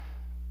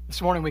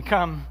This morning we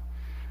come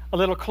a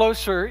little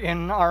closer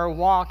in our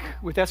walk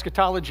with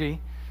eschatology.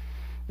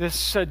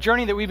 This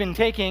journey that we've been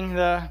taking,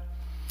 the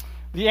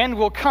end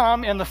will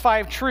come, and the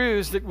five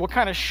truths that will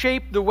kind of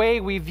shape the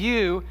way we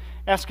view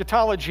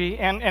eschatology.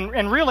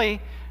 And really,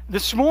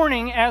 this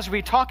morning, as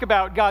we talk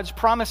about God's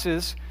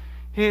promises,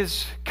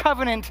 His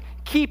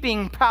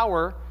covenant-keeping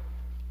power,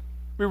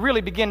 we really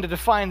begin to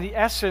define the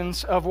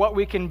essence of what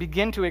we can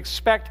begin to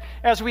expect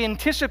as we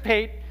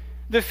anticipate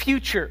the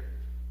future.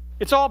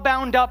 It's all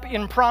bound up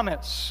in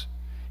promise.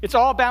 It's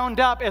all bound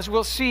up, as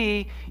we'll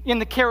see, in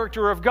the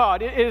character of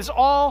God. It is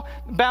all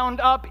bound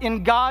up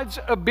in God's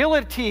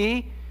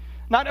ability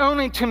not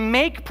only to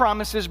make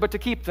promises, but to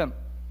keep them.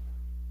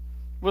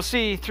 We'll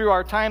see through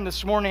our time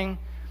this morning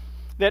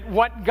that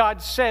what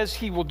God says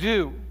He will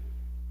do,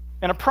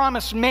 and a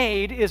promise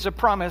made is a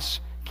promise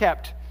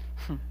kept.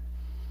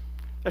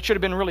 That should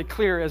have been really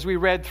clear as we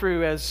read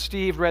through, as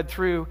Steve read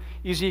through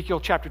Ezekiel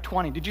chapter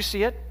 20. Did you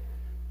see it?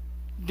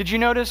 Did you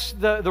notice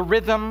the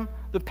rhythm,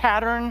 the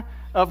pattern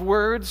of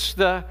words,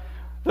 the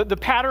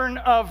pattern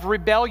of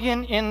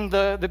rebellion in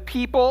the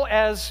people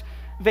as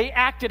they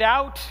acted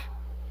out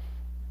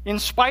in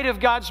spite of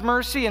God's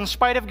mercy, in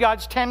spite of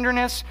God's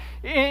tenderness,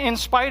 in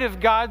spite of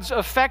God's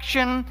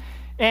affection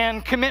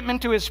and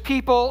commitment to His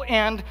people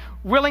and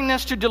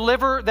willingness to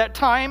deliver that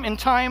time and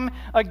time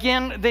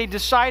again? They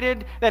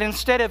decided that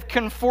instead of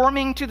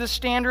conforming to the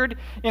standard,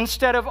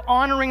 instead of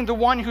honoring the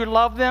one who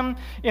loved them,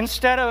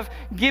 instead of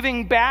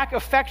giving back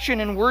affection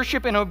and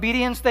worship and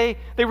obedience, they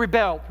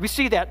rebelled. We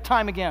see that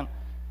time again.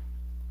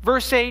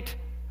 Verse 8,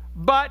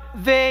 but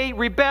they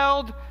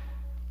rebelled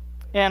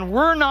and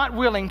were not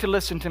willing to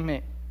listen to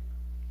me.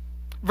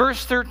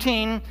 Verse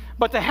 13,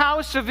 but the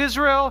house of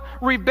Israel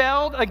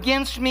rebelled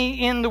against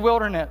me in the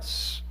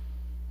wilderness.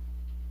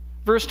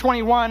 Verse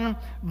 21,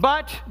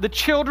 but the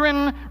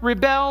children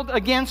rebelled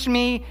against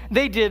me.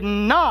 They did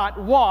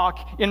not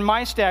walk in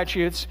my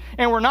statutes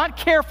and were not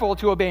careful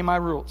to obey my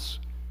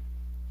rules.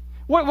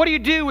 What do you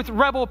do with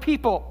rebel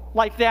people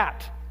like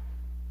that?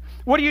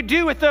 What do you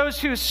do with those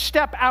who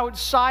step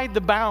outside the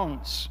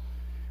bounds?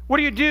 What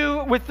do you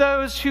do with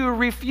those who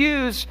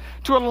refuse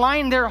to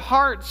align their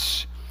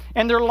hearts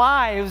and their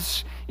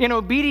lives in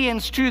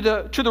obedience to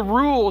the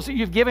rules that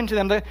you've given to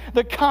them,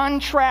 the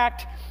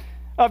contract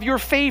of your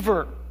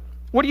favor?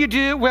 What do you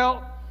do?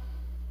 Well,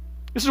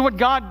 this is what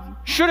God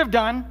should have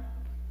done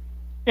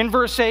in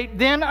verse 8.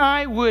 Then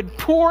I would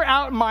pour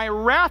out my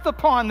wrath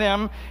upon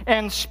them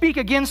and speak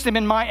against them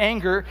in my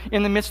anger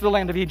in the midst of the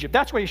land of Egypt.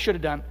 That's what He should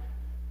have done.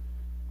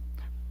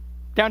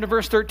 Down to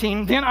verse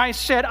 13. Then I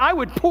said, I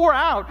would pour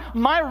out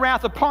my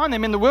wrath upon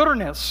them in the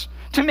wilderness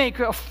to make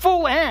a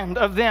full end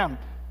of them.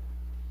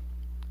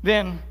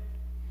 Then,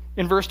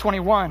 in verse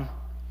 21,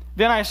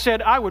 then I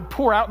said, I would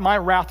pour out my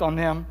wrath on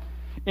them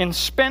and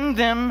spend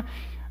them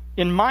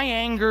in my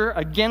anger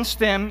against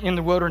them in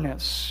the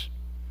wilderness.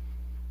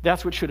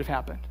 That's what should have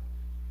happened.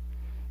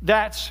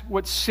 That's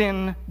what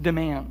sin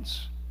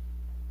demands.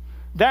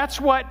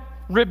 That's what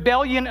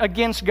rebellion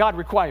against God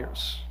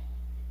requires.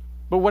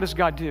 But what does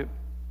God do?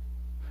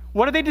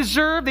 What do they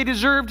deserve? They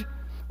deserved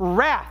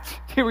wrath.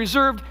 They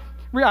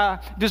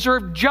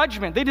deserved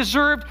judgment. They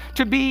deserved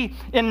to be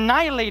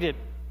annihilated.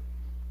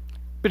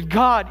 But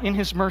God, in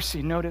His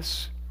mercy,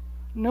 notice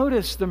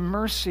the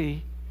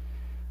mercy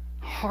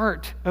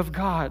heart of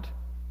God.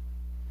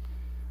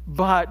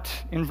 But,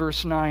 in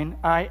verse 9,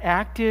 I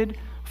acted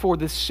for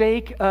the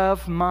sake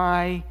of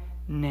my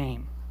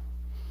name,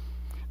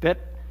 that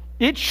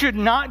it should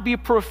not be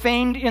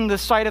profaned in the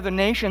sight of the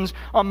nations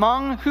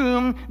among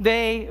whom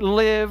they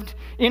lived,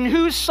 in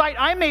whose sight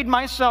I made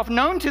myself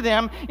known to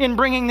them in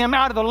bringing them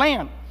out of the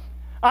land.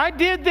 I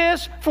did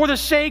this for the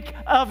sake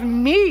of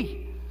me.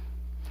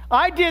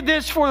 I did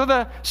this for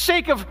the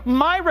sake of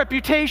my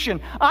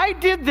reputation. I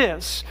did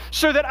this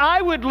so that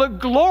I would look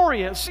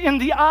glorious in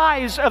the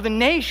eyes of the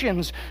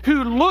nations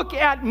who look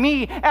at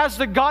me as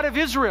the God of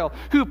Israel,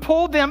 who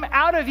pulled them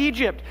out of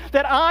Egypt,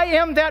 that I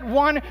am that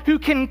one who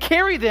can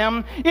carry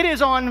them. It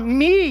is on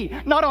me,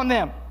 not on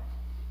them.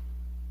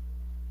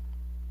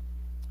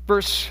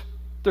 Verse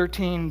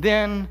 13,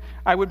 then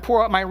I would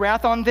pour out my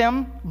wrath on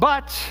them,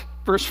 but,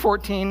 verse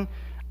 14,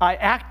 I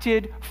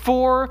acted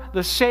for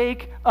the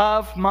sake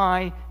of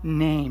my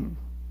name,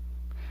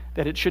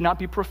 that it should not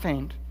be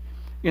profaned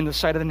in the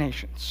sight of the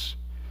nations.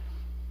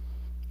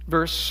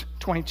 Verse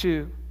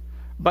 22,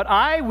 but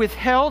I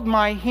withheld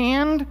my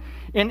hand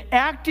and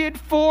acted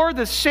for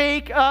the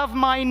sake of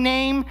my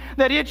name,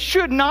 that it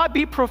should not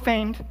be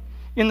profaned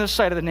in the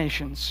sight of the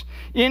nations,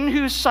 in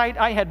whose sight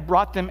I had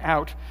brought them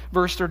out.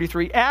 Verse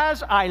 33,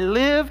 as I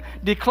live,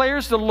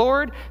 declares the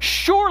Lord,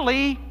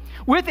 surely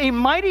with a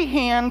mighty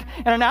hand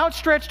and an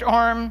outstretched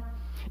arm,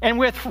 and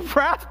with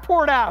wrath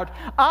poured out,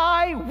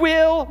 I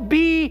will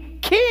be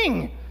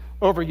king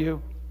over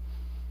you.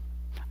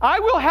 I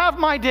will have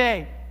my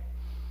day.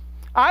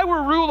 I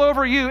will rule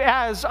over you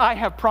as I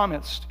have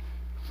promised.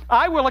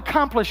 I will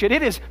accomplish it.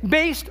 It is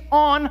based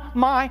on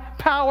my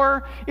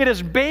power. It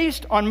is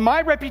based on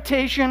my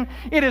reputation.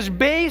 It is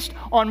based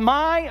on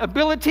my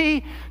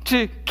ability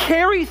to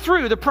carry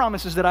through the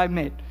promises that I've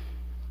made.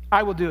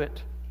 I will do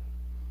it.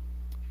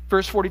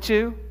 Verse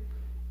 42,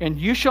 and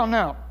you shall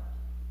know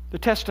the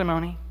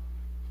testimony.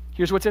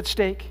 Here's what's at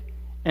stake.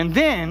 And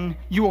then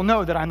you will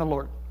know that I'm the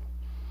Lord.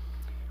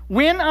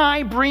 When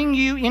I bring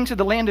you into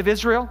the land of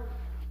Israel,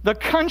 the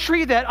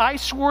country that I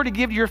swore to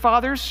give to your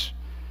fathers,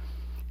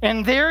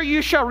 and there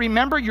you shall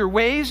remember your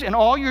ways and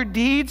all your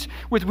deeds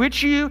with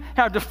which you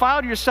have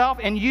defiled yourself,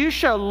 and you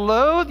shall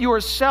loathe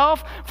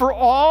yourself for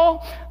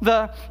all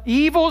the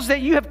evils that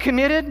you have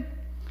committed,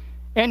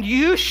 and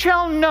you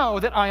shall know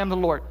that I am the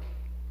Lord.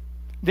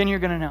 Then you're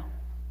going to know.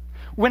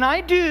 When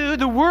I do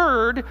the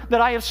word that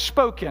I have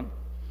spoken,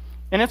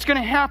 and it's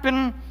going to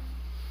happen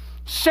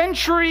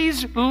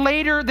centuries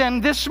later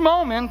than this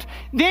moment,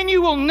 then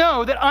you will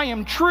know that I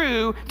am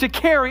true to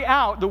carry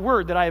out the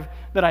word that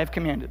I have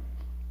commanded.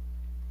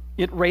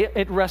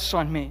 It rests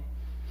on me.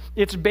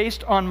 It's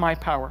based on my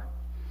power.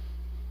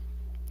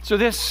 So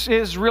this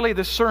is really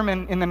the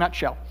sermon in the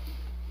nutshell.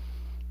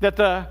 That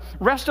the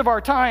rest of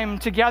our time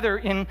together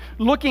in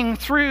looking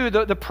through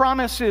the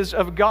promises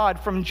of God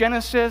from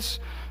Genesis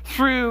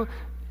through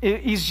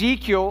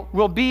Ezekiel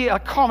will be a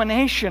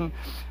culmination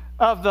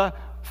of the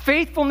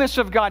faithfulness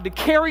of God to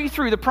carry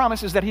through the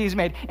promises that He's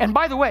made. And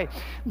by the way,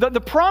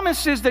 the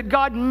promises that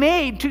God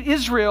made to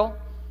Israel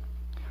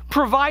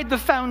provide the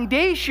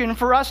foundation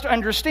for us to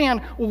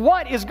understand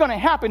what is going to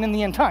happen in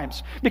the end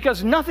times,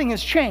 because nothing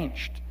has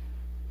changed,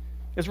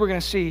 as we're going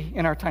to see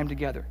in our time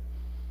together.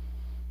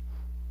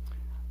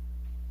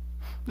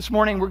 This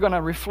morning we're going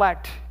to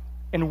reflect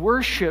and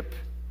worship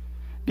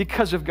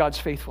because of God's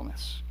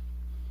faithfulness.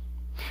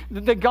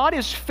 That God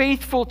is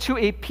faithful to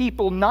a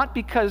people not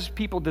because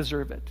people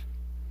deserve it.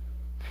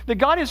 That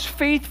God is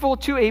faithful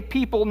to a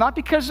people not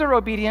because they're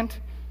obedient,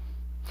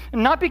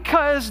 not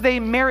because they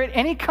merit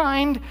any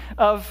kind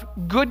of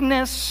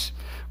goodness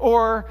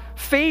or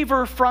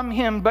favor from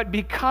Him, but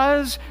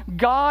because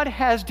God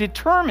has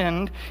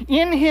determined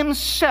in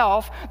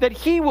Himself that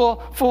He will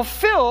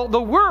fulfill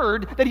the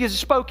word that He has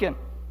spoken.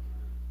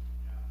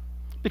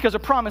 Because a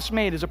promise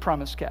made is a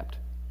promise kept,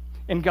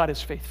 and God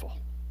is faithful.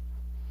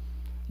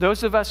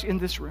 Those of us in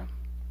this room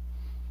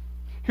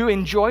who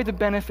enjoy the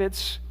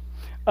benefits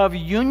of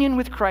union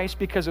with Christ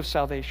because of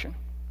salvation,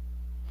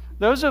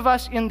 those of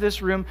us in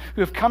this room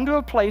who have come to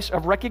a place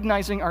of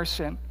recognizing our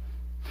sin,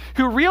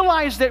 who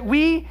realize that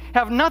we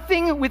have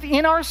nothing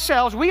within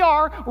ourselves, we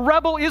are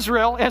rebel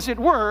Israel, as it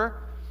were.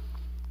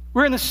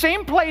 We're in the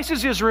same place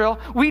as Israel.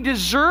 We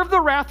deserve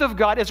the wrath of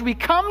God. As we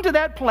come to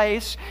that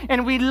place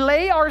and we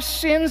lay our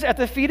sins at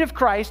the feet of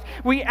Christ,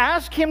 we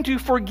ask Him to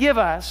forgive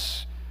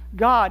us.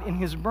 God, in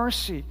His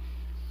mercy,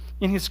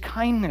 in His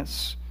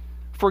kindness,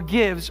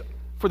 forgives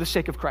for the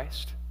sake of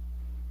Christ.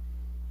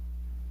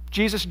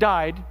 Jesus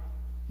died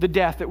the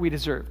death that we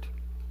deserved,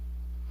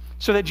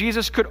 so that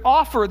Jesus could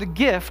offer the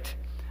gift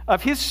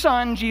of His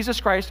Son, Jesus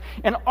Christ,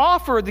 and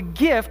offer the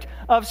gift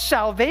of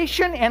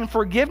salvation and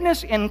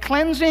forgiveness and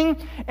cleansing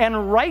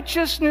and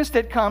righteousness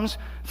that comes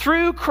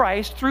through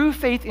Christ, through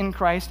faith in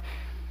Christ.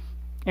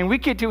 And we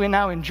get to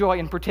now enjoy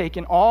and partake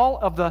in all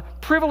of the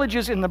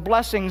privileges and the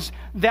blessings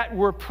that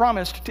were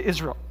promised to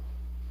Israel.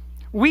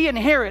 We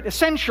inherit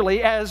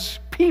essentially as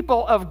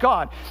people of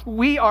God.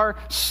 We are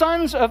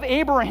sons of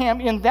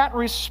Abraham in that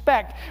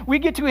respect. We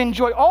get to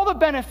enjoy all the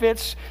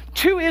benefits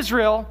to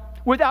Israel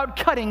without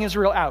cutting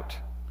Israel out.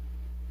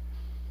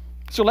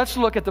 So let's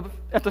look at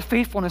the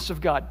faithfulness of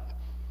God.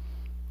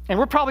 And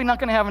we're probably not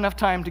going to have enough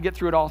time to get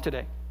through it all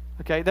today.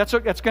 Okay, that's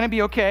going to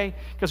be okay,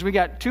 because we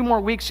got 2 more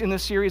weeks in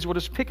this series. We'll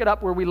just pick it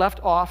up where we left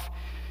off.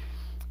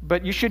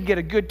 But you should get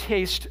a good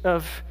taste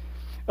of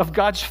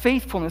God's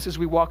faithfulness as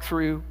we walk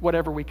through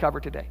whatever we cover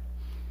today.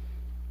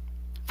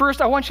 First,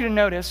 I want you to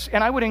notice,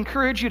 and I would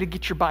encourage you to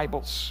get your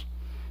Bibles.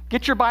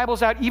 Get your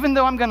Bibles out. Even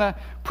though I'm going to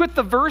put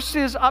the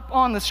verses up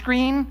on the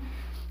screen,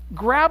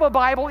 grab a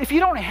Bible. If you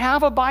don't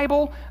have a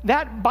Bible,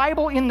 that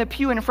Bible in the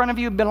pew in front of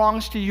you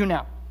belongs to you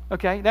now.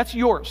 Okay? That's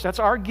yours. That's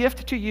our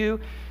gift to you.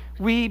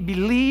 We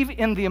believe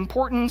in the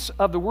importance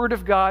of the Word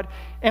of God.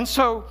 And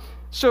so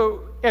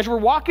as we're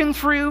walking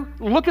through,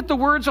 look at the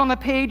words on the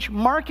page,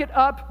 mark it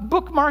up,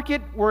 bookmark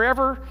it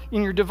wherever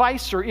in your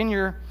device or in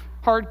your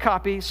hard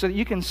copy so that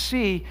you can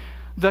see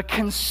the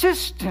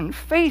consistent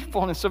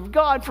faithfulness of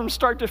God from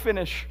start to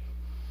finish.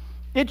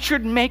 It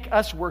should make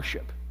us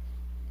worship.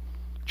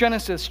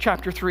 Genesis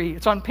chapter 3,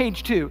 it's on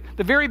page 2,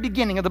 the very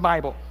beginning of the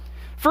Bible.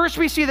 First,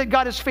 we see that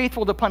God is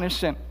faithful to punish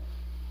sin.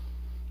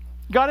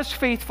 God is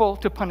faithful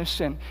to punish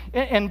sin.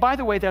 And by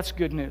the way, that's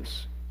good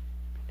news.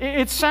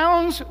 It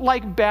sounds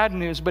like bad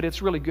news, but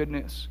it's really good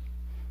news.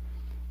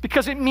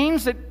 Because it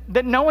means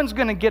that no one's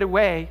going to get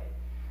away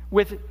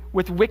with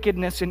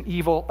wickedness and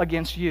evil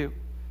against you.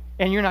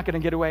 And you're not going to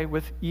get away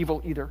with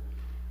evil either.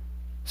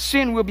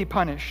 Sin will be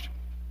punished.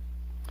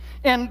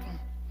 And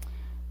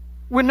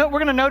we're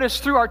going to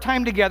notice through our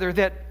time together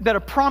that a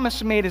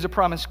promise made is a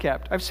promise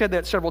kept. I've said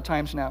that several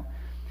times now.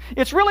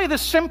 It's really the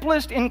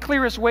simplest and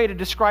clearest way to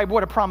describe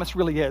what a promise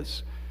really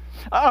is.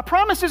 A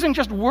promise isn't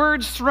just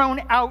words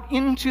thrown out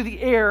into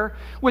the air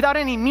without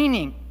any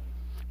meaning.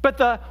 But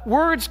the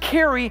words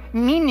carry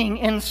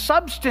meaning and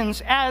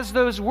substance as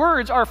those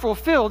words are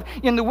fulfilled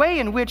in the way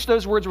in which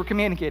those words were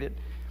communicated.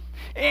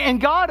 And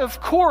God,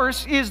 of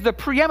course, is the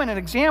preeminent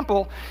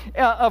example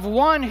of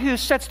one who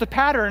sets the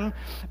pattern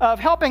of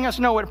helping us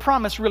know what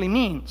promise really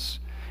means.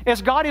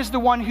 As God is the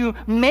one who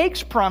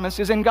makes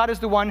promises, and God is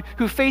the one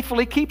who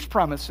faithfully keeps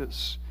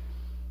promises.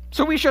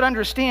 So we should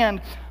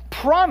understand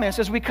promise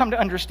as we come to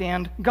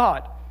understand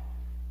God.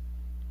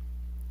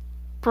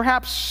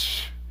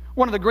 Perhaps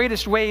one of the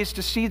greatest ways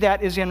to see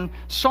that is in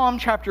Psalm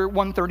chapter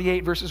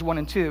 138, verses 1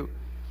 and 2.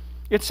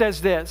 It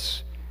says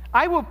this,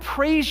 I will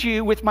praise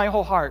you with my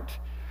whole heart.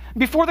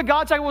 Before the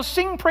gods I will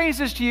sing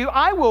praises to you.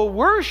 I will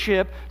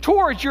worship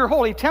towards your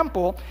holy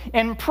temple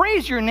and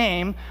praise your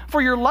name for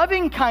your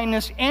loving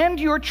kindness and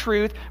your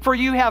truth, for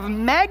you have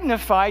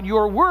magnified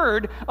your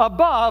word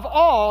above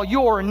all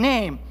your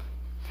name.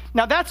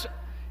 Now that's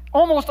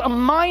almost a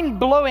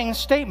mind-blowing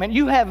statement.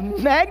 You have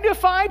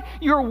magnified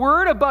your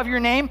word above your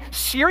name?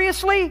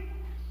 Seriously?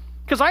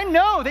 Because I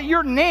know that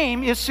your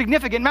name is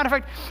significant. Matter of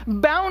fact,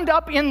 bound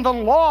up in the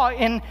law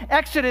in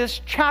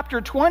Exodus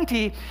chapter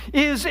 20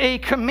 is a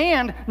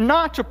command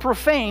not to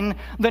profane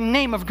the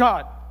name of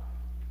God.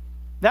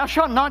 Thou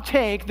shalt not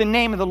take the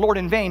name of the Lord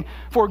in vain,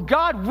 for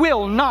God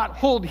will not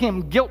hold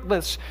him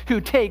guiltless who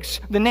takes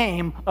the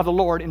name of the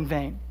Lord in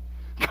vain.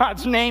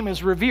 God's name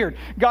is revered.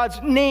 God's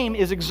name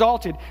is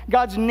exalted.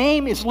 God's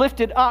name is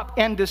lifted up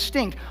and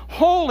distinct.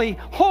 Holy,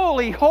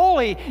 holy,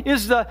 holy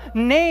is the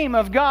name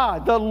of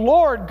God, the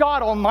Lord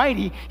God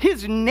Almighty.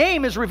 His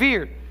name is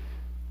revered.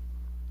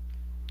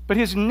 But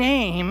his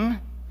name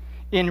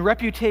in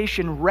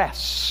reputation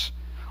rests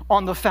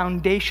on the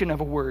foundation of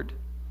a word.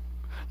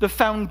 The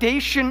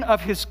foundation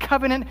of his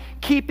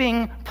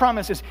covenant-keeping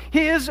promises.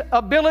 His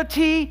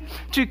ability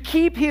to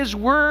keep his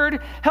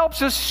word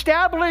helps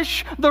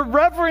establish the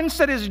reverence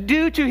that is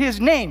due to his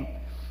name.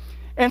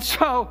 And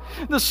so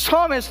the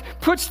psalmist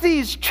puts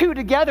these two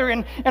together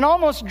and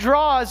almost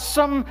draws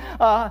some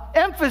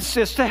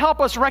emphasis to help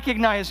us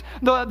recognize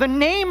the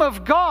name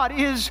of God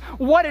is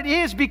what it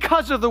is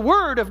because of the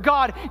word of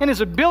God and his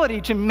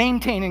ability to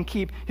maintain and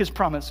keep his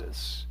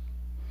promises.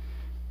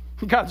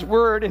 God's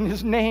word and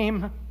his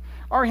name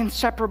are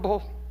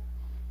inseparable.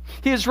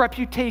 His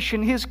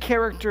reputation, his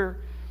character.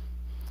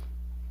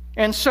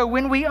 And so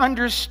when we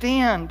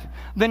understand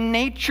the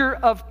nature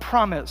of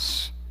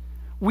promise,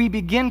 we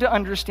begin to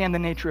understand the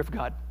nature of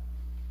God.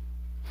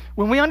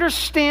 When we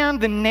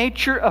understand the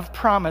nature of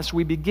promise,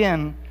 we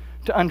begin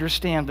to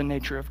understand the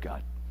nature of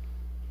God.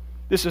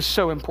 This is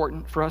so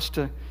important for us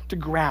to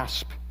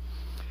grasp.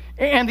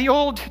 And the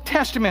Old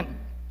Testament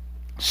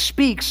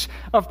speaks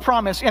of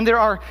promise, and there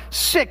are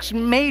 6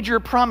 major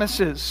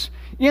promises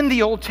in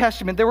the Old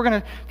Testament that we're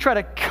going to try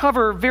to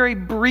cover very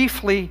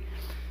briefly,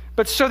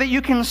 but so that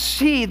you can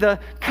see the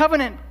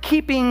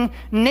covenant-keeping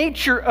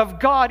nature of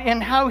God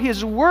and how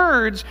his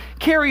words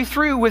carry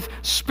through with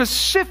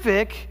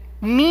specific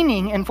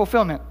meaning and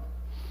fulfillment.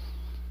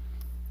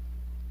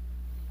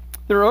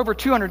 There are over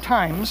 200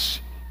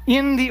 times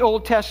in the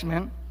Old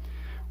Testament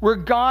where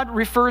God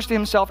refers to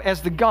himself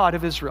as the God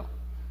of Israel.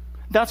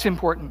 That's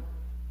important.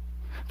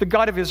 The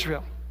God of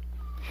Israel.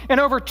 And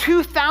over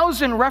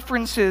 2,000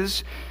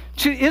 references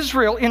to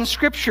Israel in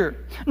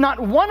Scripture. Not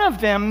one of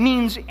them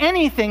means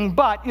anything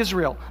but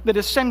Israel, the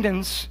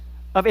descendants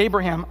of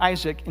Abraham,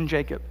 Isaac, and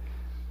Jacob.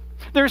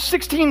 There are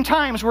 16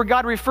 times where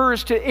God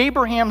refers to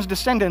Abraham's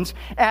descendants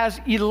as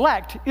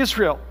elect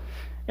Israel.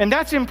 And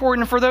that's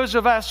important for those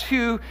of us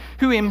who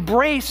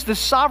embrace the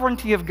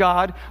sovereignty of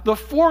God, the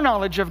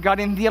foreknowledge of God,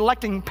 and the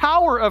electing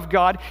power of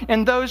God,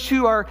 and those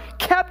who are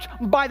kept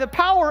by the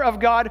power of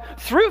God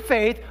through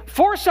faith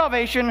for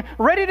salvation,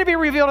 ready to be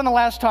revealed in the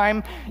last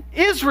time.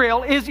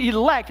 Israel is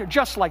elect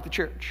just like the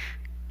church.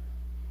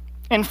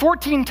 And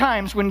 14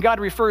 times when God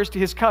refers to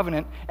his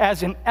covenant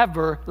as an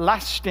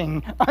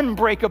everlasting,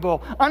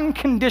 unbreakable,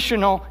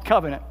 unconditional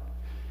covenant.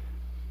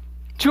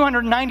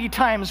 290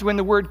 times when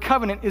the word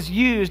covenant is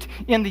used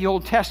in the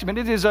Old Testament.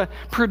 It is a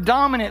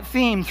predominant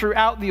theme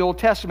throughout the Old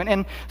Testament.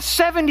 And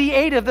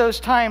 78 of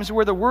those times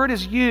where the word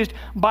is used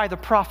by the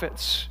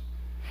prophets.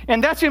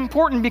 And that's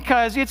important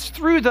because it's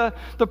through the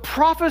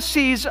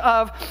prophecies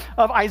of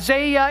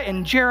Isaiah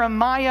and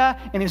Jeremiah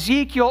and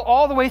Ezekiel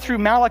all the way through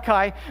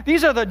Malachi.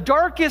 These are the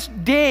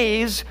darkest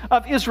days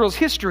of Israel's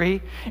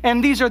history.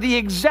 And these are the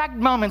exact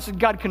moments that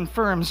God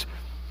confirms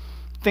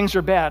things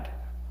are bad.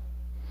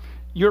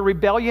 Your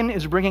rebellion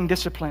is bringing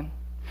discipline.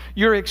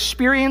 You're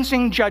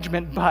experiencing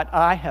judgment, but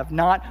I have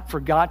not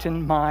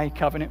forgotten my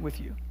covenant with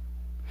you.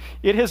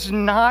 It has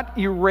not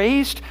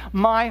erased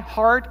my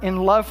heart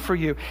and love for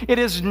you. It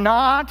has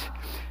not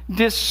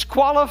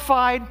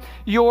disqualified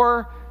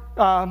your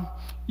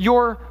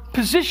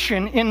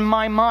position in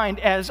my mind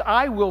as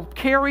I will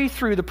carry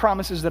through the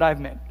promises that I've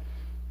made.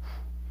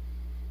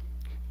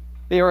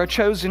 They are a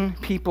chosen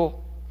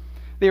people.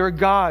 They are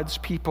God's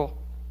people.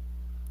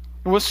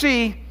 And we'll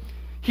see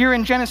here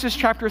in Genesis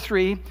chapter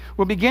 3,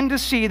 we'll begin to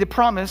see the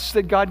promise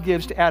that God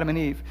gives to Adam and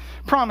Eve.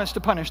 Promise to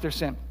punish their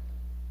sin.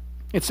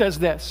 It says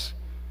this,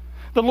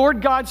 the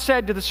Lord God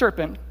said to the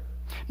serpent,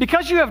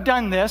 Because you have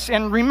done this,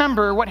 and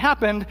remember what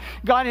happened,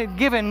 God had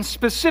given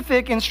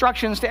specific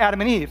instructions to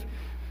Adam and Eve.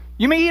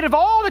 You may eat of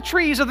all the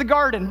trees of the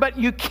garden, but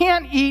you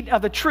can't eat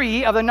of the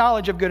tree of the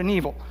knowledge of good and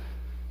evil.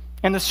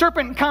 And the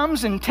serpent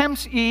comes and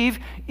tempts Eve.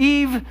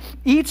 Eve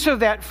eats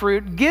of that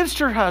fruit, gives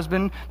to her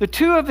husband. The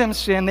two of them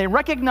sin. They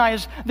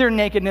recognize their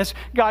nakedness.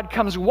 God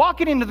comes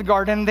walking into the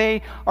garden.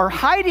 They are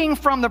hiding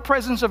from the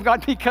presence of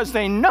God because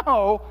they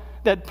know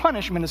that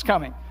punishment is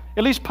coming.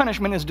 At least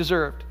punishment is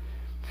deserved.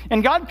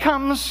 And God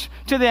comes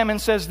to them and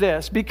says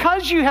this,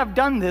 because you have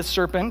done this,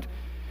 serpent,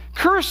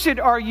 cursed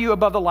are you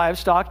above the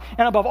livestock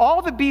and above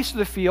all the beasts of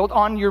the field.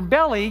 On your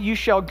belly you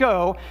shall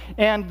go,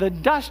 and the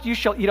dust you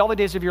shall eat all the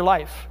days of your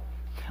life.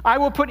 I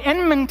will put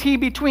enmity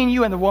between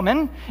you and the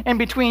woman, and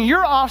between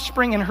your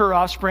offspring and her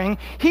offspring.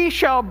 He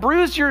shall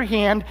bruise your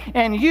hand,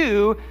 and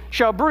you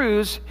shall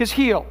bruise his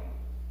heel.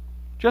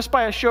 Just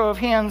by a show of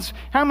hands,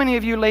 how many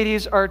of you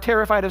ladies are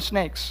terrified of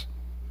snakes?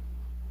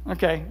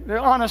 Okay, the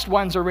honest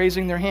ones are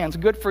raising their hands.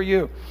 Good for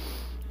you.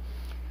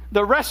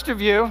 The rest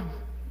of you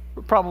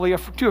are probably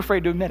too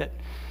afraid to admit it.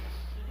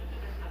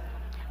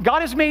 God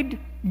has made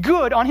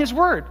good on his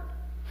word.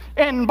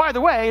 And by the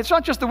way, it's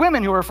not just the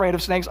women who are afraid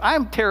of snakes.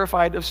 I'm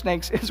terrified of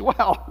snakes as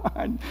well.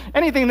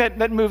 Anything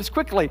that moves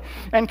quickly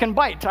and can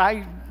bite.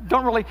 I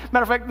don't really,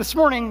 matter of fact, this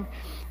morning,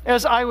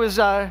 as I was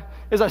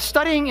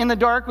studying in the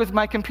dark with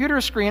my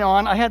computer screen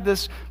on, I had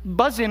this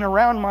buzzing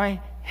around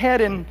my head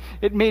and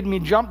it made me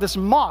jump, this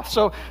moth.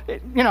 So,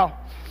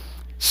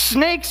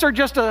 snakes are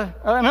just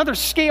another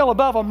scale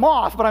above a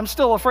moth, but I'm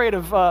still afraid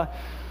of,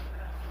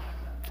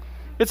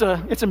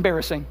 it's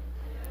embarrassing.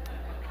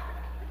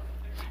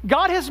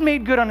 God has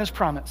made good on his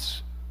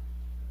promise.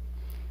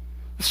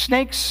 The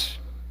snakes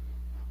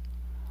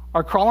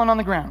are crawling on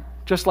the ground,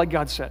 just like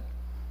God said.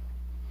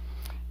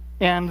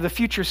 And the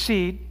future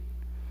seed,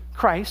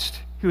 Christ,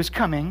 who is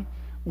coming,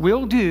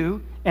 will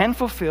do and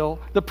fulfill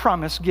the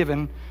promise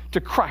given to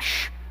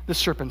crush the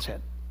serpent's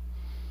head.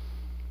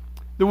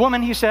 The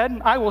woman, he said,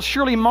 I will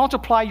surely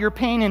multiply your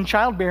pain in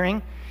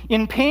childbearing.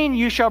 In pain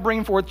you shall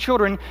bring forth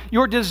children.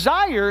 Your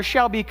desire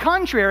shall be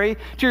contrary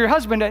to your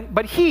husband,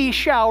 but he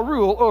shall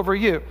rule over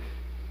you.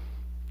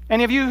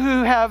 Any of you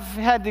who have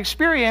had the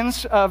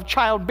experience of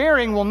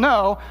childbearing will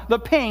know the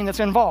pain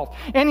that's involved.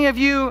 Any of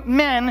you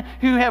men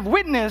who have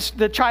witnessed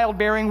the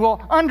childbearing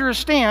will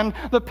understand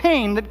the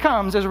pain that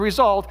comes as a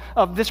result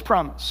of this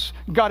promise.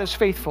 God is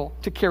faithful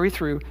to carry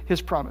through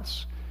his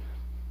promise.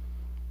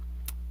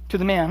 To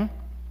the man,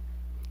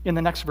 in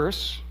the next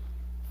verse,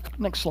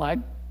 next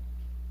slide,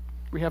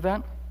 we have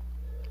that.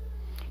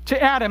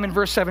 To Adam in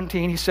verse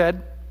 17, he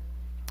said,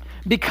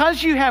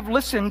 because you have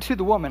listened to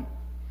the woman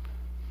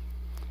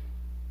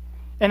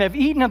and have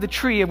eaten of the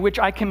tree of which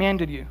I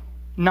commanded you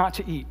not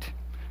to eat.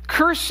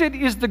 Cursed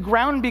is the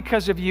ground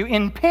because of you.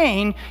 In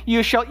pain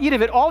you shall eat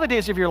of it all the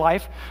days of your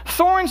life.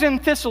 Thorns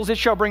and thistles it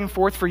shall bring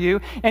forth for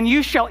you, and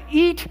you shall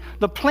eat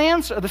the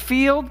plants of the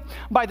field.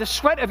 By the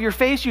sweat of your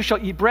face you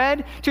shall eat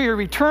bread, till you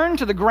return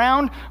to the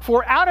ground.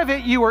 For out of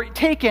it you were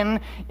taken,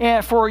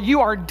 for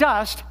you are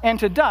dust, and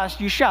to dust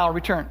you shall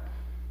return.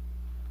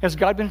 Has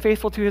God been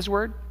faithful to his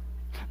word?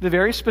 The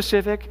very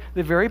specific,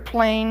 the very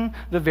plain,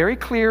 the very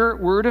clear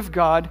word of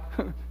God.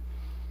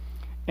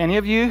 Any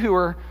of you who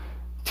are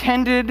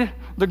tended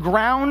the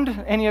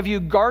ground, any of you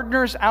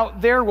gardeners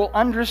out there will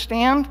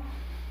understand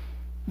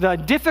the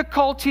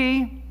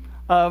difficulty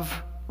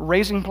of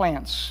raising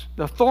plants.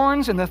 The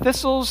thorns and the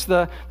thistles,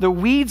 the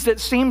weeds that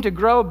seem to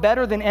grow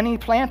better than any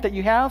plant that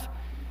you have.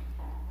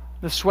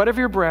 The sweat of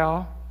your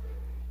brow,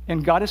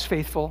 and God is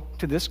faithful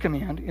to this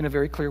command in a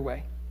very clear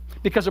way.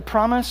 Because a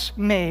promise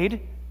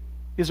made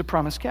is a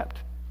promise kept.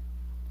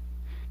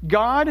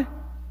 God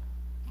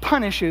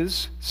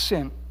punishes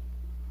sin.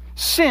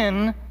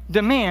 Sin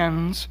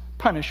demands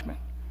punishment.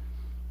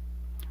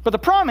 But the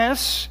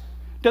promise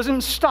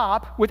doesn't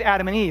stop with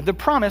Adam and Eve. The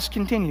promise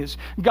continues.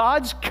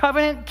 God's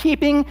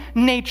covenant-keeping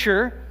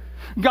nature,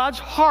 God's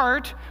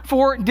heart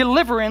for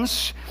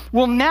deliverance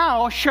will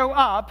now show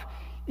up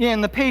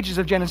in the pages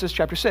of Genesis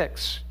chapter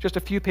 6, just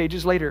a few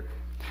pages later.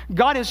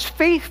 God is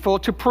faithful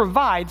to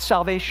provide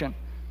salvation.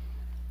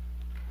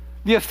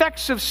 The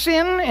effects of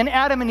sin in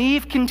Adam and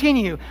Eve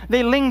continue.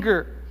 They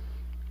linger.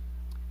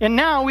 And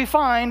now we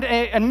find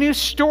a new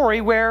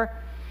story where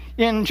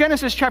in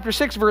Genesis chapter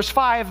 6, verse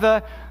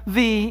 5,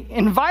 the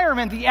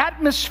environment, the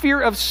atmosphere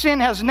of sin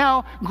has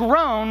now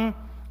grown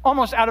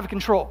almost out of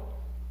control.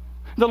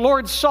 The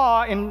Lord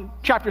saw in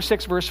chapter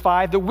 6, verse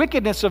 5, the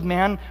wickedness of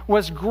man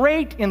was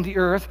great in the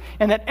earth,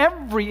 and that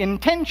every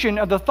intention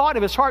of the thought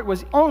of his heart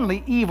was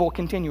only evil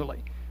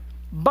continually.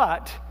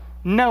 But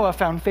Noah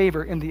found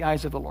favor in the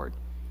eyes of the Lord.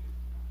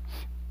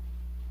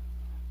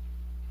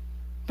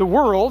 The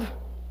world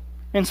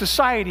and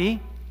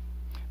society,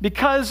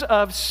 because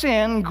of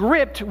sin,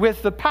 gripped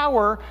with the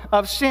power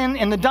of sin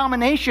and the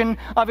domination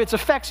of its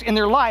effects in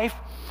their life,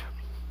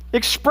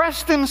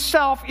 expressed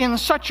themselves in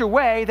such a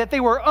way that they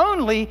were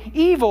only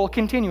evil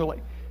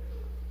continually.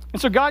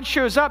 And so God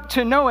shows up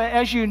to Noah,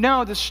 as you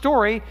know the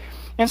story,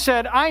 and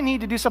said, I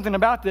need to do something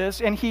about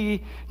this. And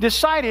he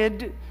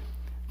decided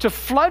to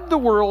flood the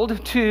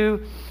world,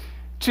 to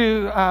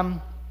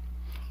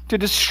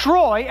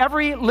destroy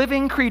every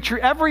living creature,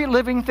 every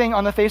living thing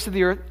on the face of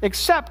the earth,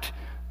 except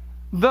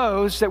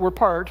those that were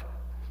part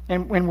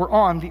and were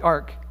on the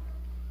ark.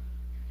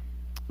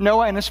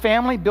 Noah and his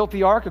family built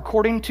the ark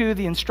according to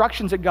the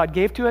instructions that God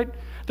gave to it.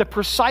 The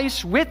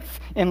precise width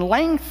and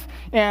length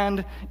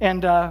and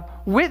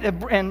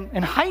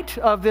height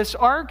of this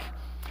ark,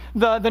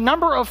 the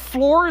number of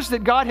floors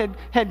that God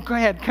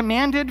had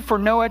commanded for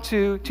Noah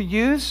to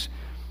use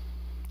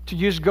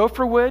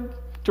gopher wood,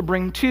 to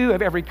bring 2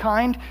 of every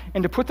kind,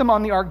 and to put them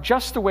on the ark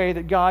just the way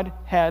that God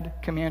had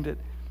commanded.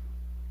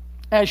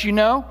 As you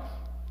know,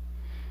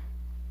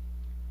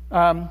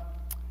 God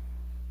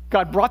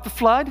brought the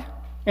flood,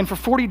 and for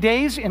 40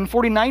 days and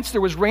 40 nights there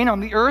was rain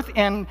on the earth,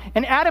 and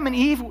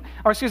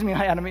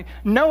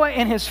Noah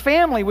and his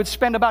family would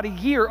spend about a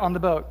year on the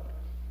boat,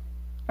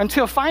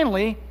 until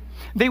finally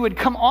they would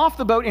come off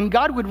the boat and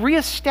God would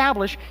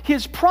reestablish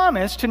his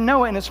promise to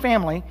Noah and his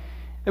family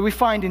that we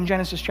find in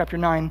Genesis chapter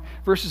 9,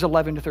 verses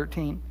 11 to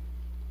 13.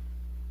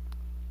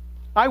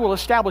 I will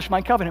establish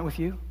my covenant with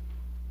you,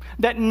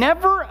 that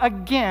never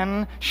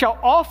again shall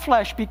all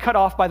flesh be cut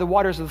off by the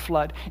waters of the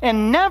flood,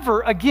 and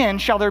never again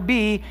shall there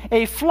be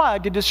a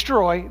flood to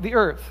destroy the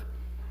earth.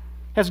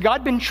 Has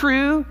God been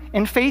true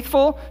and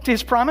faithful to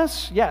his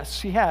promise?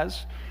 Yes, he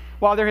has.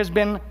 While there has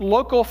been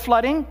local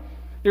flooding,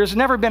 there's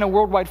never been a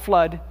worldwide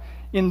flood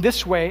in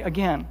this way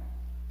again.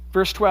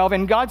 Verse 12,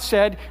 and God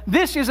said,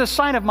 this is a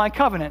sign of my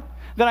covenant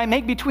that I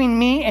make between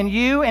me and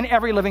you and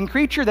every living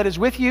creature that is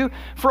with you.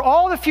 For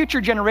all the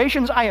future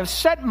generations I have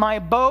set my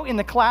bow in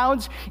the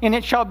clouds, and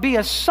it shall be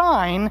a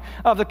sign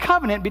of the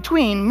covenant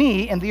between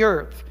me and the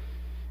earth.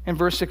 And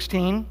verse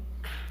 16,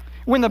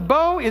 when the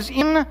bow is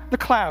in the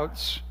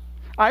clouds,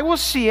 I will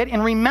see it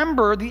and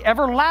remember the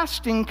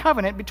everlasting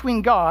covenant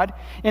between God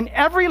and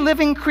every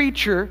living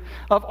creature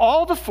of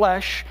all the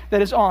flesh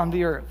that is on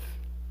the earth.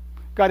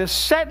 God has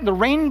set the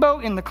rainbow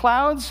in the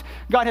clouds.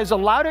 God has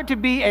allowed it to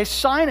be a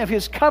sign of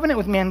his covenant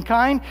with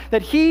mankind,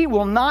 that he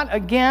will not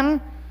again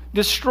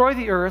destroy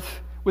the earth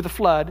with a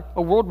flood,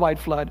 a worldwide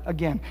flood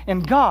again.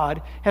 And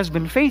God has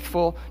been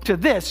faithful to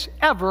this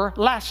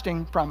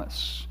everlasting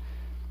promise.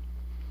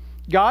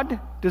 God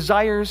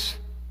desires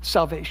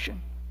salvation.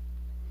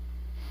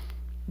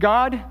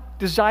 God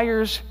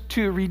desires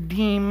to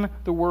redeem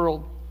the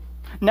world.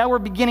 Now we're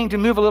beginning to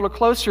move a little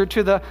closer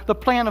to the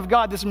plan of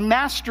God, this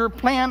master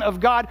plan of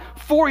God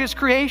for his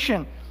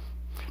creation,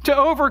 to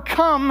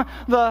overcome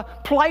the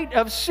plight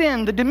of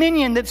sin, the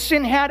dominion that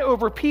sin had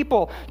over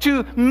people,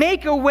 to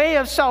make a way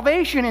of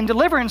salvation and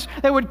deliverance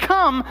that would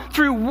come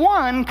through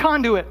one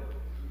conduit.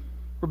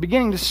 We're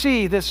beginning to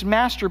see this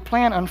master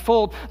plan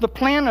unfold, the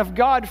plan of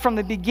God from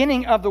the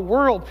beginning of the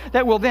world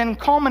that will then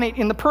culminate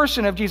in the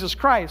person of Jesus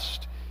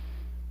Christ.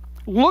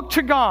 Look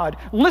to God,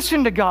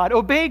 listen to God,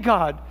 obey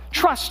God,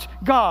 trust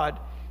God,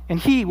 and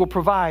he will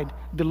provide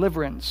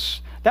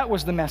deliverance. That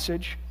was the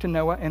message to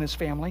Noah and his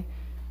family.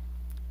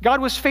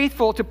 God was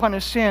faithful to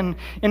punish sin,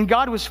 and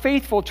God was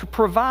faithful to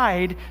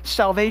provide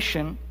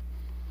salvation.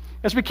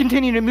 As we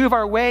continue to move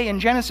our way in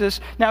Genesis,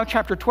 now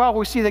chapter 12,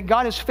 we see that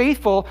God is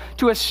faithful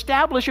to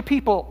establish a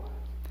people.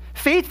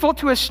 Faithful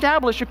to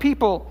establish a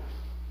people.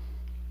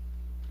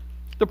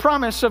 The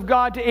promise of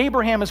God to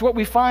Abraham is what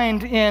we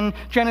find in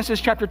Genesis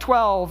chapter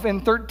 12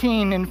 and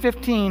 13 and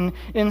 15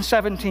 and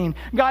 17.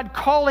 God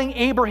calling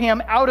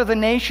Abraham out of the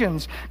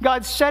nations.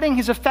 God setting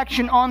his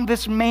affection on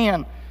this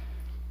man.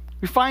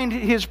 We find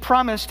his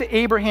promise to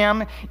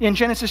Abraham in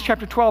Genesis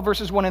chapter 12,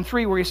 verses 1 and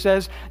 3, where he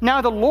says,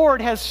 now the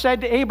Lord has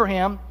said to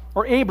Abraham,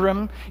 or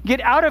Abram,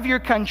 get out of your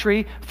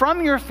country,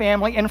 from your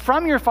family, and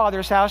from your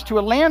father's house to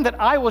a land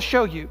that I will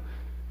show you.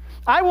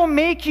 I will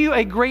make you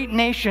a great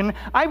nation.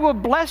 I will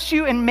bless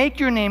you and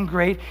make your name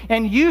great,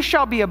 and you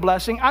shall be a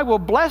blessing. I will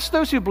bless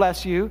those who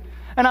bless you,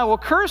 and I will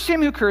curse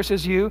him who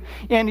curses you,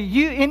 and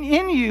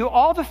in you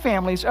all the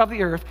families of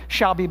the earth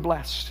shall be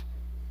blessed.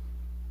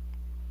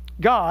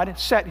 God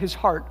set his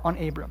heart on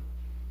Abram.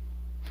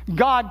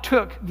 God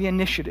took the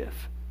initiative.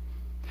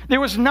 There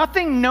was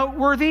nothing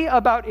noteworthy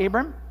about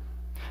Abram.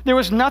 There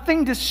was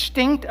nothing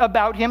distinct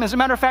about him. As a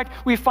matter of fact,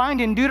 we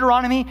find in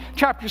Deuteronomy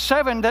chapter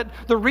 7 that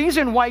the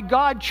reason why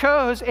God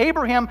chose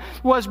Abraham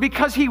was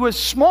because he was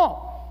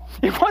small.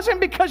 It wasn't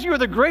because you were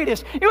the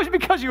greatest. It was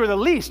because you were the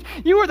least.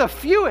 You were the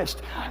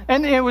fewest.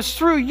 And it was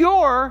through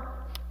your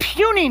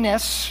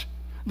puniness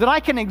that I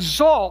can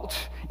exalt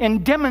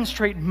and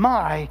demonstrate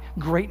my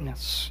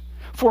greatness.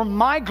 For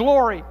my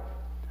glory,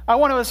 I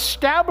want to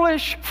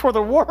establish for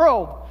the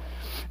world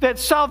that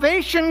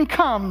salvation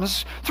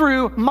comes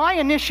through my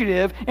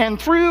initiative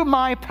and through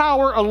my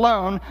power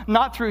alone,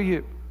 not through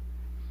you.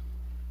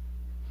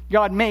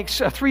 God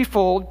makes a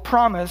threefold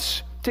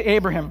promise to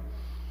Abraham.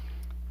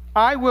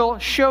 I will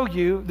show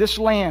you this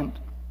land.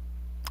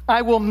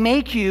 I will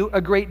make you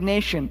a great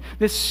nation,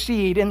 this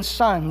seed and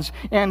sons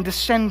and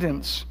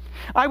descendants.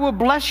 I will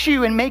bless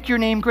you and make your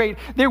name great.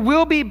 There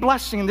will be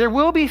blessing. There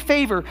will be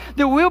favor.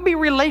 There will be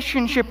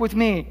relationship with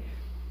me.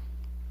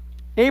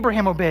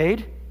 Abraham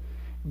obeyed.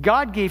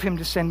 God gave him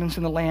descendants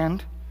in the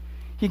land.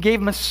 He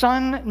gave him a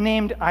son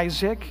named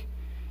Isaac,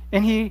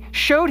 and he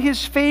showed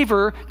his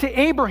favor to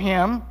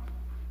Abraham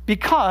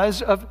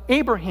because of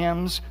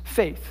Abraham's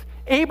faith.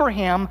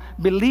 Abraham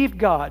believed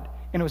God,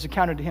 and it was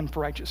accounted to him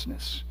for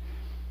righteousness.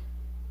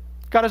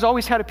 God has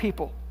always had a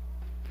people.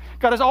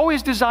 God has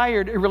always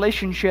desired a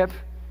relationship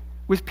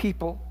with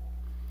people,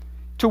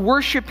 to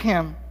worship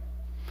him,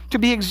 to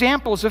be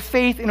examples of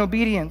faith and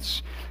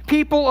obedience,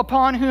 people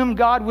upon whom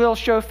God will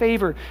show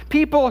favor,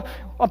 people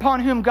upon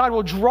whom God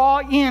will draw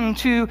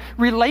into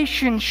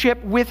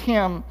relationship with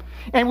him,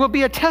 and will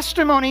be a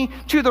testimony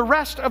to the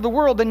rest of the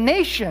world, the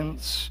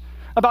nations,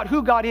 about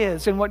who God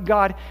is and what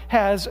God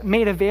has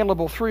made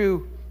available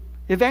through,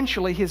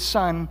 eventually, his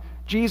son,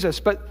 Jesus.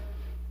 But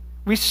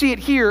we see it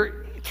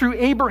here through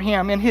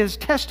Abraham and his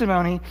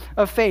testimony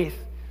of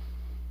faith.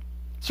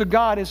 So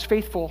God is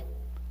faithful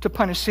to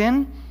punish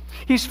sin.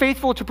 He's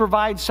faithful to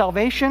provide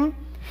salvation.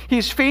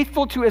 He's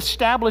faithful to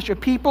establish a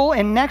people.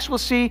 And next we'll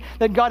see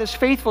that God is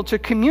faithful to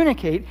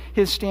communicate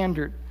his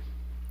standard.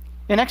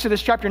 In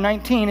Exodus chapter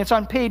 19, it's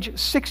on page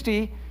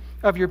 60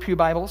 of your pew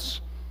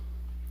Bibles.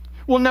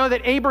 We'll know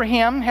that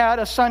Abraham had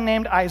a son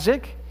named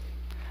Isaac.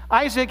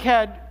 Isaac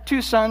had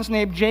two sons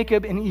named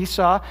Jacob and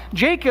Esau.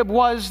 Jacob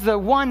was the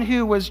one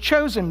who was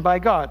chosen by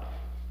God.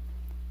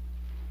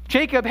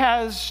 Jacob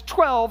has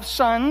 12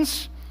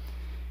 sons.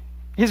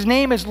 His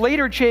name is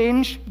later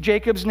changed.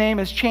 Jacob's name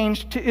is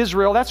changed to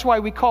Israel. That's why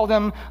we call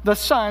them the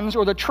sons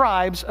or the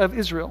tribes of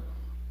Israel.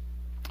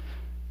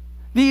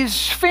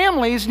 These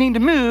families need to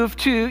move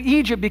to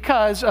Egypt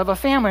because of a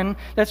famine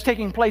that's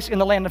taking place in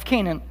the land of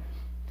Canaan.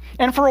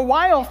 And for a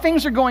while,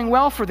 things are going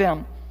well for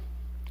them.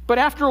 But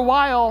after a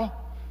while,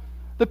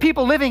 the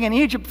people living in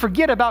Egypt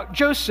forget about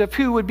Joseph,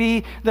 who would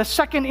be the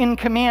second in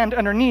command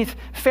underneath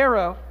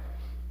Pharaoh.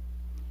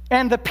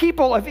 And the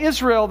people of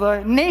Israel,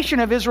 the nation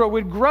of Israel,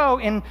 would grow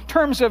in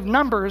terms of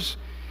numbers,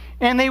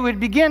 and there would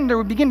begin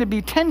to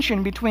be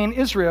tension between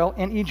Israel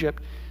and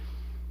Egypt.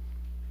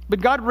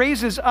 But God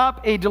raises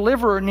up a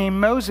deliverer named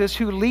Moses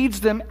who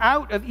leads them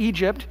out of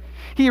Egypt.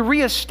 He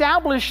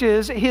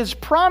reestablishes his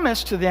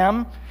promise to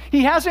them.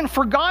 He hasn't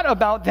forgot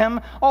about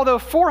them. Although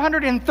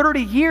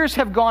 430 years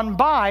have gone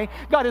by,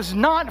 God has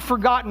not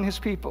forgotten his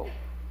people.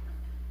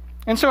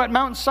 And so at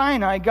Mount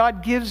Sinai,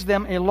 God gives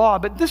them a law,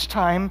 but this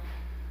time,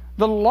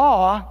 the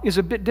law is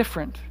a bit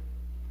different.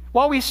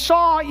 While we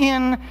saw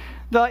in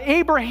the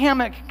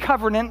Abrahamic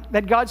covenant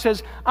that God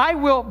says, I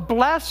will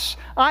bless,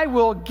 I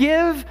will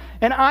give,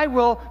 and I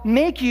will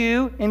make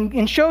you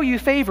and show you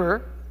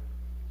favor,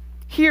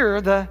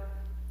 here the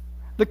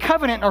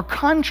covenant or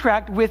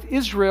contract with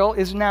Israel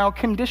is now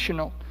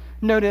conditional.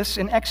 Notice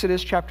in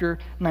Exodus chapter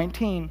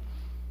 19.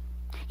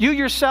 You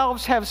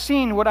yourselves have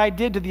seen what I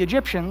did to the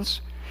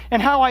Egyptians,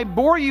 and how I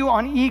bore you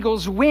on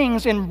eagle's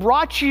wings and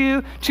brought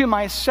you to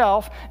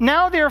myself.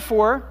 Now,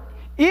 therefore,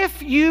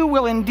 if you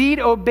will indeed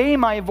obey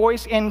my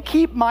voice and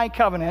keep my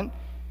covenant,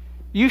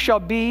 you shall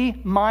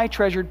be my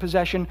treasured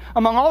possession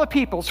among all the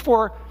peoples,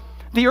 for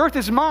the earth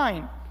is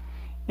mine,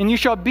 and you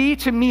shall be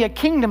to me a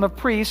kingdom of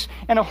priests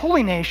and a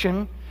holy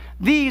nation.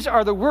 These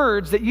are the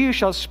words that you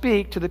shall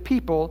speak to the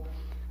people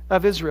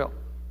of Israel.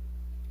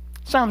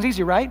 Sounds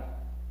easy, right?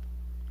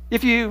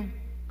 If you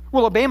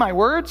will obey my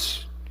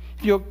words,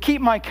 if you'll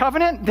keep my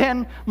covenant,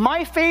 then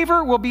my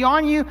favor will be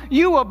on you.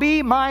 You will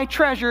be my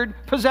treasured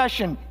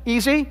possession.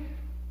 Easy?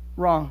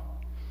 Wrong.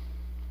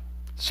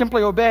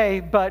 Simply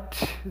obey,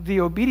 but the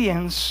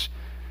obedience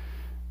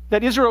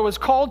that Israel was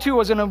called to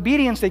was an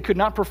obedience they could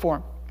not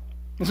perform.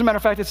 As a matter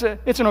of fact,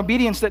 it's an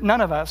obedience that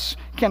none of us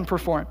can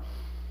perform.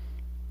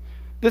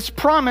 This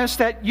promise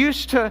that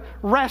used to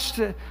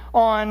rest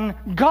on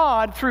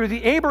God through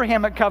the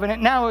Abrahamic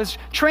covenant now is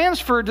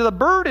transferred to the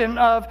burden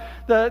of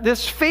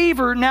this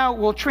favor now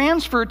will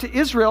transfer to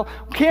Israel.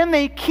 Can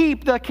they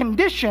keep the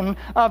condition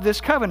of this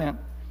covenant?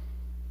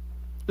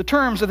 The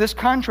terms of this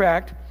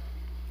contract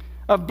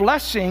of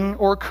blessing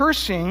or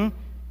cursing,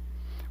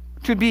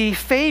 to be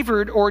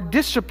favored or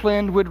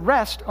disciplined, would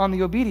rest on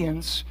the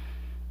obedience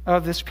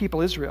of this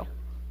people Israel.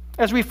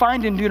 As we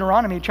find in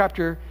Deuteronomy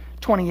chapter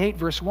 28,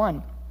 verse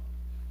 1.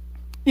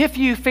 If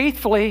you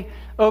faithfully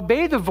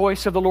obey the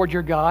voice of the Lord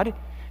your God,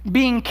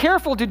 being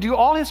careful to do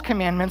all his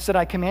commandments that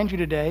I command you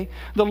today,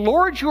 the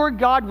Lord your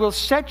God will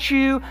set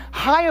you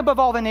high above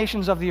all the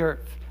nations of the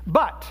earth.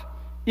 But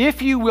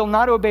if you will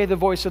not obey the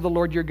voice of the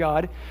Lord your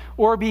God,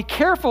 or be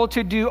careful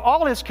to do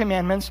all his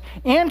commandments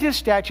and his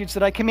statutes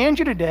that I command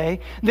you today,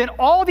 then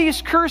all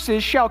these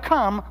curses shall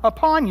come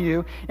upon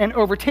you and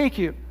overtake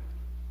you.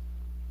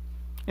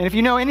 And if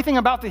you know anything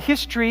about the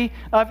history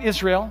of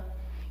Israel,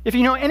 if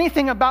you know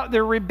anything about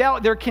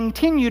their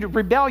continued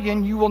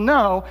rebellion, you will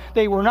know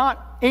they were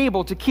not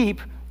able to keep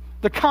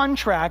the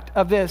contract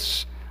of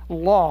this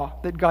law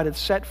that God had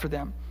set for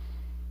them.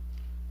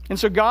 And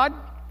so God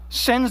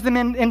sends them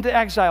into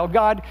exile.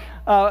 God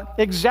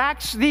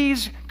exacts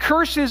these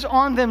curses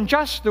on them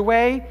just the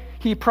way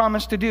he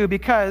promised to do,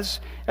 because,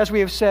 as we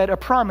have said, a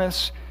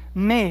promise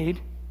made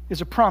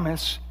is a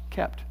promise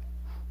kept.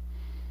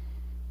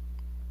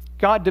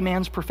 God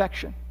demands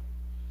perfection.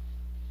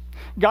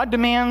 God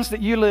demands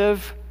that you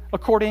live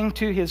according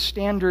to his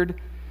standard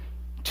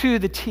to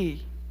the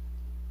T.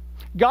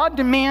 God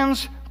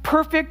demands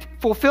perfect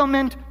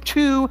fulfillment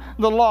to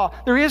the law.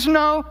 There is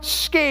no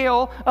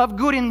scale of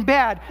good and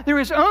bad. There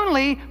is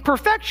only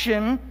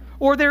perfection,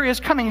 or there is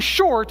coming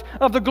short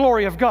of the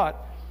glory of God.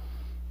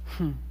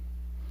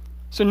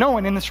 So no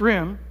one in this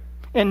room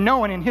and no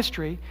one in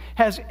history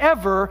has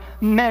ever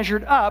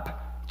measured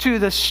up to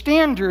the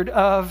standard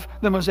of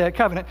the Mosaic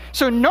covenant.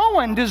 So no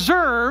one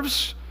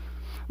deserves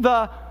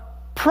the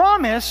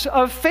promise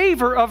of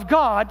favor of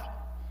God.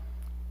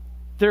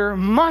 There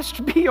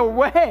must be a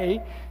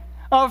way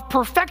of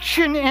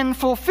perfection and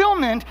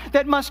fulfillment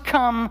that must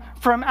come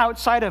from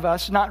outside of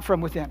us, not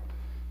from within.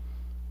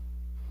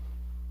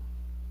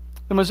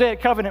 The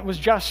Mosaic covenant was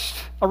just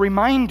a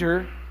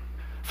reminder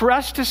for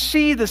us to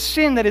see the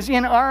sin that is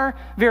in our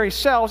very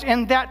selves,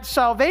 and that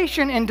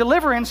salvation and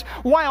deliverance,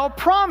 while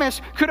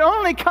promise, could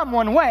only come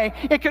one way.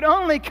 It could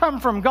only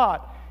come from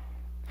God.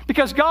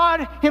 Because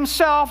God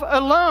himself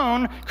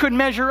alone could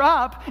measure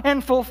up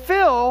and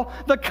fulfill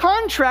the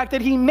contract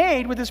that he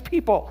made with his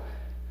people.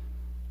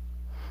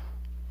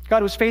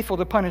 God was faithful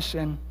to punish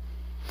sin.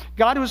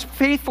 God was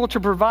faithful to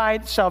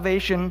provide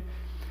salvation.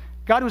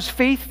 God was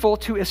faithful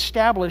to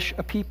establish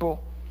a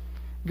people.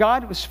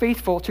 God was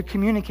faithful to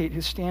communicate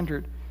his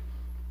standard.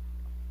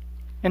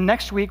 And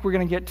next week we're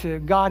going to get to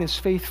God is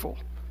faithful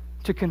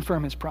to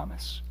confirm his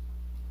promise.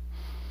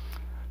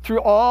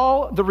 Through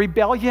all the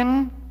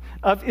rebellion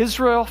of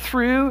Israel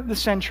through the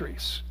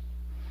centuries,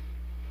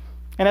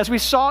 and as we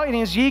saw in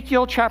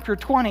Ezekiel chapter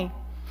 20,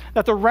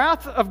 that the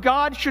wrath of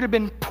God should have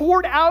been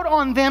poured out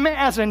on them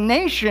as a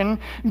nation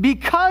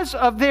because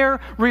of their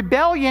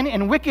rebellion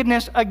and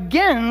wickedness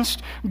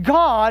against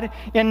God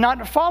in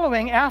not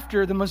following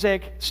after the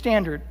Mosaic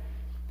standard.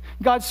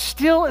 God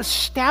still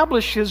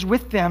establishes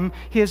with them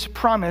his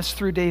promise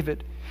through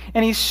David.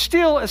 And he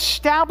still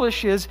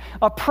establishes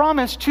a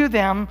promise to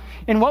them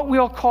in what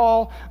we'll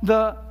call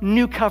the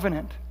New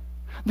Covenant.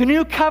 The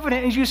New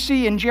Covenant, as you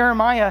see in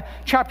Jeremiah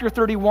chapter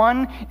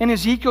 31 and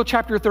Ezekiel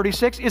chapter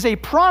 36, is a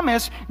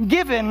promise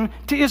given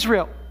to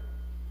Israel.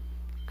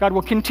 God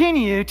will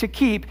continue to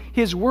keep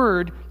his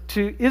word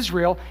to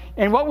Israel.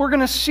 And what we're going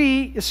to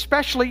see,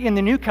 especially in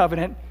the New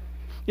Covenant,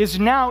 is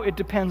now it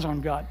depends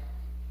on God.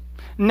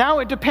 Now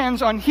it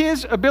depends on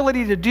his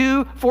ability to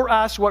do for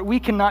us what we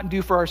cannot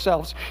do for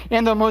ourselves.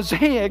 And the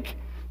Mosaic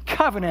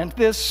covenant,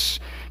 this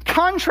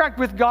contract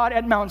with God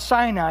at Mount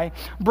Sinai,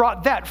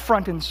 brought that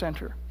front and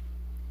center.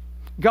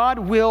 God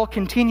will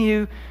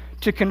continue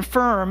to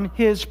confirm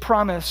his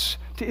promise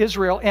to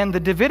Israel, and the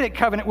Davidic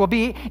covenant will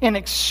be an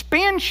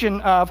expansion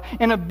of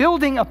and a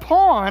building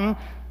upon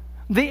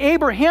the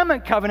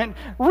Abrahamic covenant,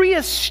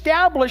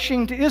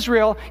 reestablishing to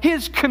Israel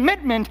his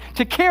commitment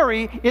to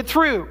carry it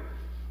through.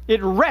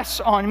 It rests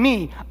on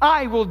me.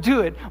 I will do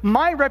it.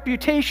 My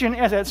reputation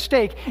is at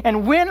stake,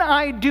 and when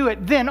I do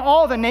it, then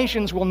all the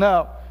nations will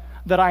know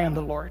that I am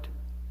the Lord.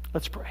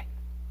 Let's pray.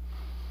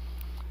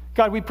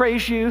 God, we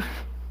praise you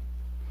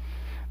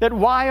that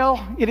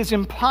while it is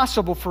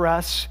impossible for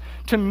us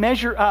to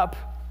measure up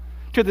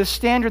to the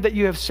standard that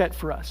you have set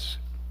for us,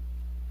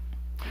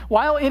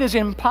 while it is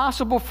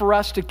impossible for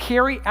us to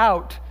carry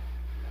out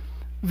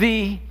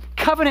the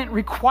covenant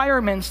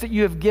requirements that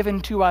you have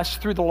given to us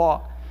through the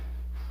law,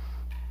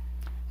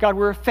 God,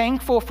 we're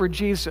thankful for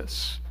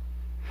Jesus.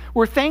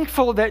 We're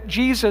thankful that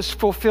Jesus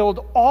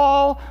fulfilled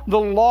all the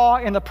law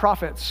and the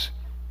prophets.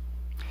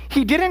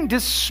 He didn't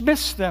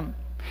dismiss them.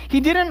 He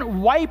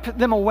didn't wipe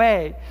them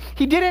away.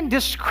 He didn't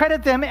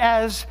discredit them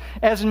as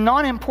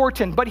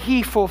non-important, but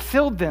he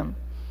fulfilled them.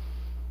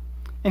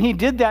 And he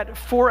did that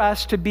for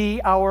us to be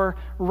our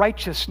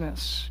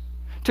righteousness,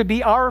 to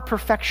be our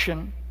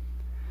perfection,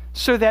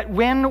 so that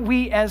when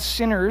we as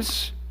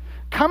sinners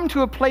come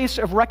to a place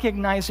of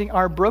recognizing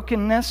our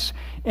brokenness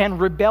and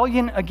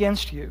rebellion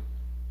against you,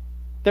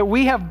 that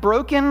we have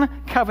broken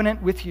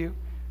covenant with you,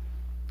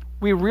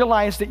 we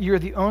realize that you're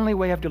the only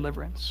way of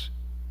deliverance.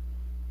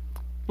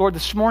 Lord,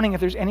 this morning,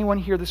 if there's anyone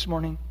here this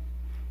morning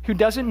who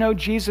doesn't know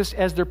Jesus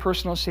as their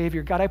personal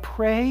Savior, God, I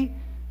pray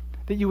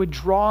that you would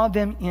draw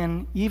them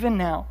in even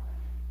now.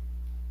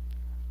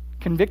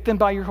 Convict them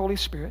by your Holy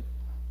Spirit.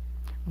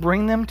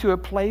 Bring them to a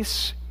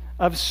place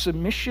of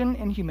submission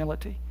and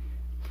humility.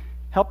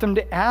 Help them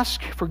to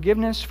ask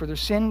forgiveness for their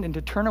sin and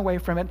to turn away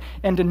from it,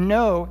 and to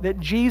know that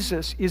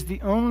Jesus is the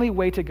only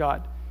way to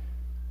God.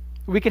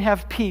 We can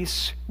have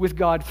peace with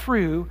God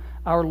through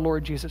our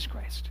Lord Jesus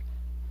Christ.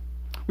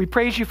 We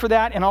praise you for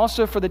that, and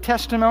also for the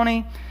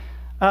testimony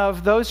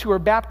of those who are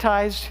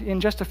baptized in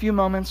just a few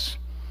moments.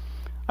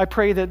 I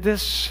pray that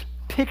this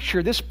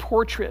picture, this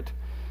portrait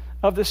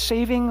of the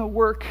saving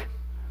work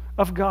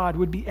of God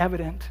would be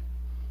evident,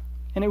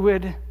 and it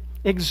would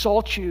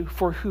exalt you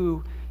for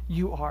who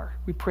you are.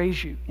 We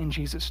praise you in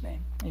Jesus'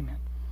 name. Amen.